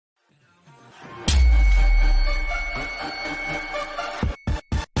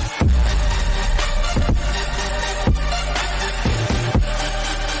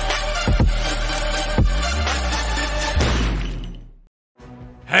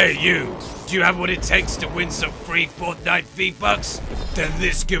Hey you, do you have what it takes to win some free Fortnite V-Bucks? Then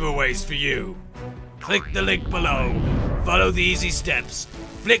this giveaway's for you. Click the link below, follow the easy steps,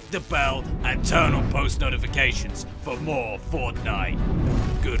 flick the bell, and turn on post notifications for more Fortnite.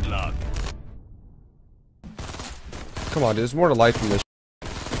 Good luck. Come on, dude, there's more to life than this.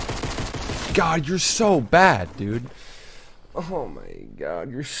 God, you're so bad, dude. Oh my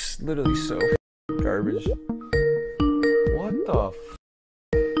god, you're literally so garbage. What the f?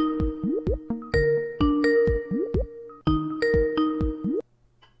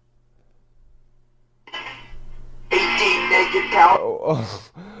 Oh,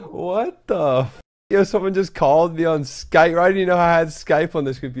 what the f? Yo, someone just called me on Skype. I didn't even know I had Skype on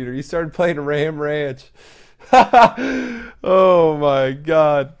this computer. He started playing Ram Ranch. Oh my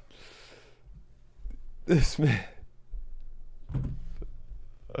god. This man.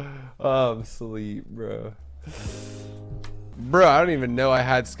 I'm asleep, bro. Bro, I don't even know I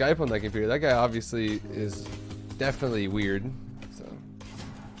had Skype on that computer. That guy obviously is definitely weird. So.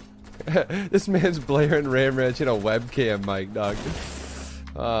 This man's blaring Ram Ranch in a webcam mic, dog.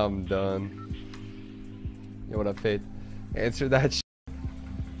 I'm done. Yo, what up, Fade? Answer that shit.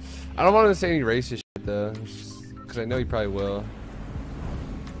 I don't want him to say any racist shit, though. Because I know he probably will.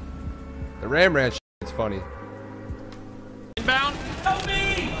 The Ram Ranch shit's funny. Inbound. Help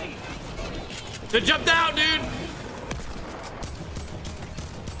me! They jumped out, dude!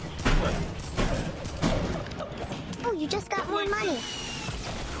 Oh, you just got more money.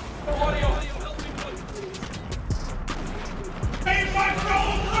 Hey, my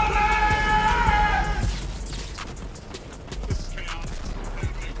brother!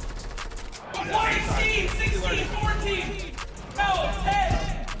 What is he? 16, 14! No,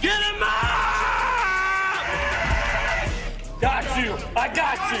 10! Get him up! Got you! I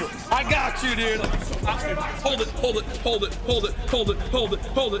got you! I got you, dude! Hold it, hold it, hold it, hold it, hold it, hold it,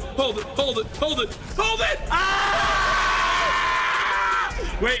 hold it, hold it, hold it, hold it, hold it! Ah!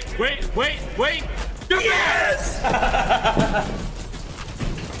 Wait, wait, wait, wait! Yes!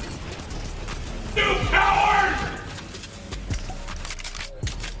 You coward!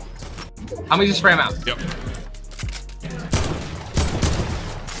 How many just frame out? Yep.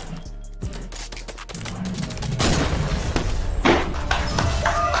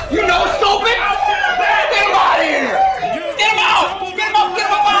 You know, stupid! Get him out of here! Get him out! Get him up! Get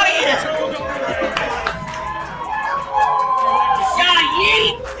him up out of here! Gotta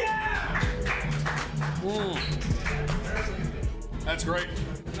yeet! That's great.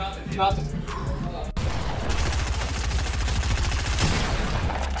 Nothing.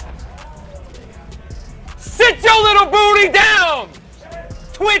 Sit your little booty down!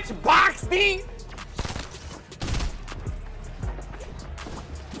 Twitch boxy!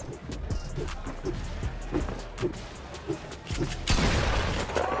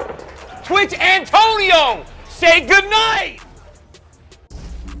 Twitch Antonio! Say goodnight!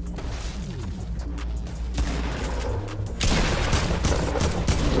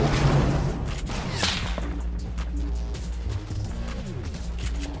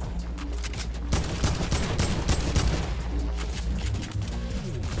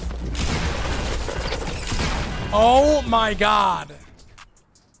 Oh my god.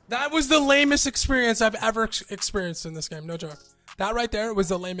 That was the lamest experience I've ever experienced in this game. No joke. That right there was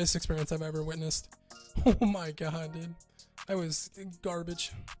the lamest experience I've ever witnessed. Oh my god, dude. That was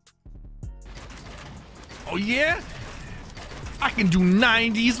garbage. Oh yeah? I can do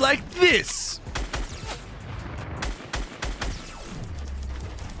 90s like this.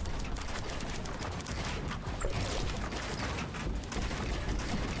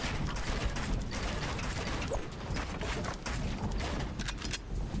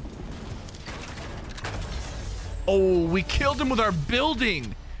 Oh, we killed him with our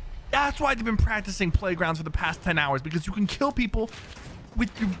building. That's why they've been practicing playgrounds for the past 10 hours, because you can kill people with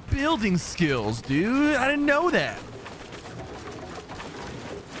your building skills, dude. I didn't know that.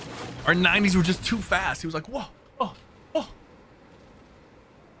 Our 90s were just too fast. He was like, whoa, oh, oh.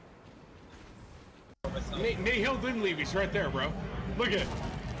 Nate Hill didn't leave. He's right there, bro. Look at it.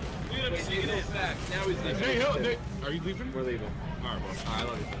 Look at him. Back. Now he's leaving. Nate Hill, are you leaving? We're leaving. All right, bro. All right, I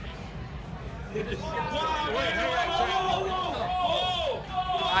love you. I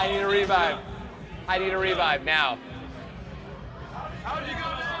need a revive. I need a revive now. How'd you go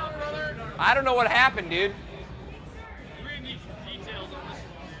down, brother? I don't know what happened, dude.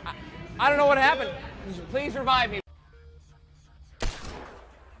 I don't know what happened. Please revive me.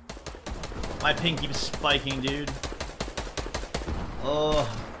 My ping keeps spiking, dude. Oh,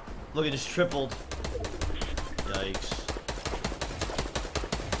 look, it just tripled. Yikes.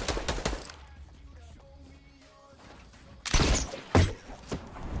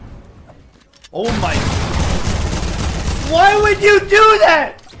 Oh my. Why would you do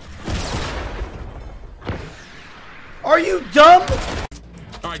that? Are you dumb?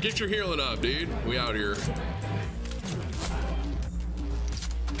 Alright, get your healing up, dude. We out here.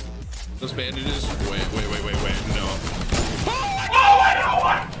 Those bandages. Wait. No.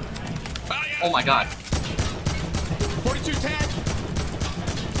 Oh my god. 42 tag.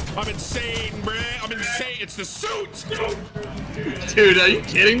 I'm insane, bruh. I'm insane. It's the suit. Dude, are you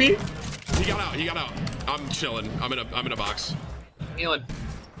kidding me? He got out. I'm chilling. I'm in a box. Healing.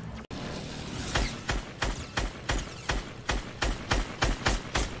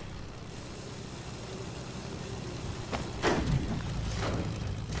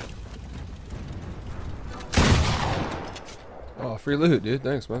 Oh, free loot, dude.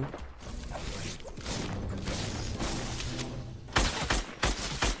 Thanks, man.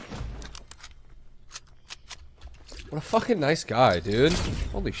 What a fucking nice guy, dude.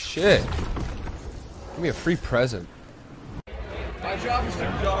 Holy shit. Give me a free present. My job is to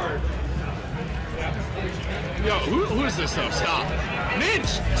guard. Yo, who is this though? Stop.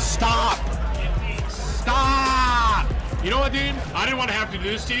 Ninja! Stop! Stop! You know what, dude? I didn't want to have to do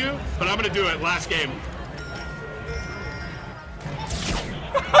this to you, but I'm gonna do it. Last game.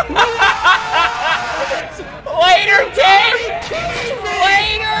 Later, Tim!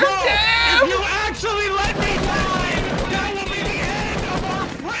 Later, Tim! If you actually let me die, that will be the end of our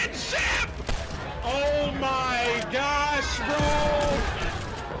friendship! Oh my gosh, bro!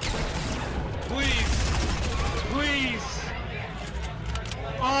 Please.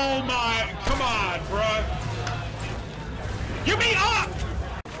 Oh my, come on, bro. Give me up!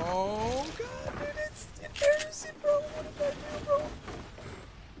 Oh god, dude, it's embarrassing, bro. What did I do, bro?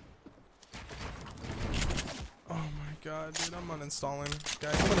 Oh my god, dude, I'm uninstalling.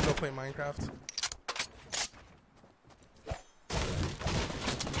 Guys, I'm gonna go play Minecraft.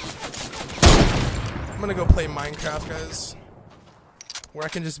 I'm gonna go play Minecraft, guys. Where I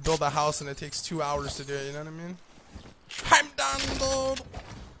can just build a house and it takes 2 hours to do it, you know what I mean? I'm done, dude.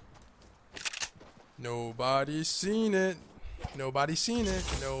 Nobody's seen it. Nobody's seen it.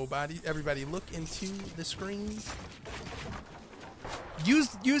 Everybody look into the screen.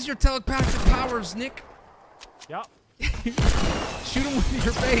 Use your telepathic powers, Nick. Yep. Shoot him with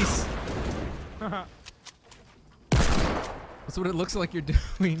your face. That's what it looks like you're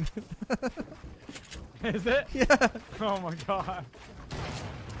doing. Is it? Yeah. Oh my god.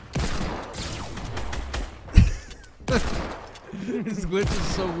 This glitch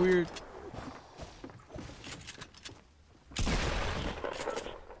is so weird.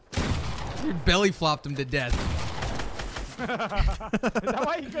 Your belly flopped him to death. Is that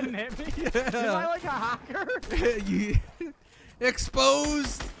why you couldn't hit me? Yeah. Am I like a hacker? You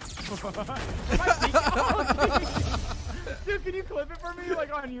exposed. Dude, can you clip it for me,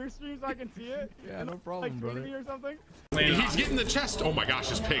 like on your stream, so I can see it? Yeah, no problem, like, brother. Me or something? He's getting the chest. Oh my gosh,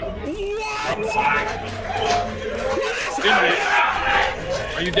 this ping. What?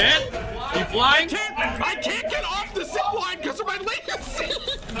 Are you dead? Are you flying? I can't get off the zip line because of my latency.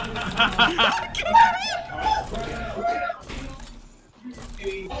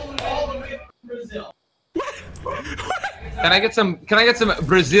 Can I get some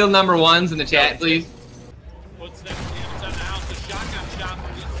Brazil #1s in the chat, please? Footsteps on the other side of the house, the shotgun shot.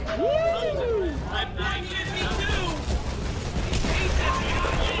 Red 952.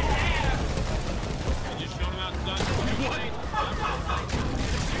 Just showing him out stuns.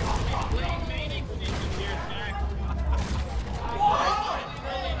 Remaining season here, Jack.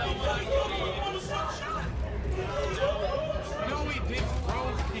 No, he didn't, bro.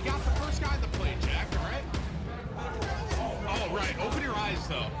 He got the first guy in the plane, Jack, right? Oh, right. Open your eyes,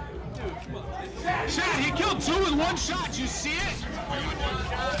 though. Shit, he killed 2 with 1 shot. You see it?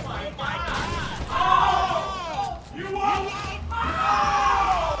 Oh! You won!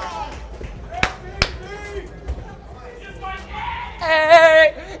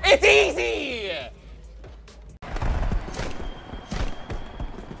 Hey, it's easy!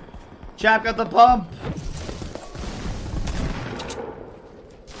 Chap got the pump.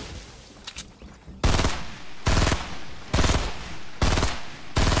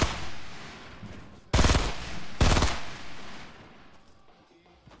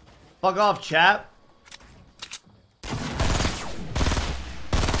 Fuck off, chap.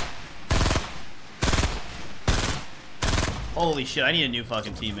 Holy shit, I need a new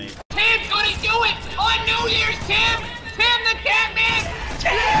fucking teammate. Tim's gonna do it on New Year's, Tim! Tim the Catman!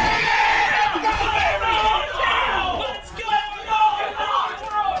 Tim!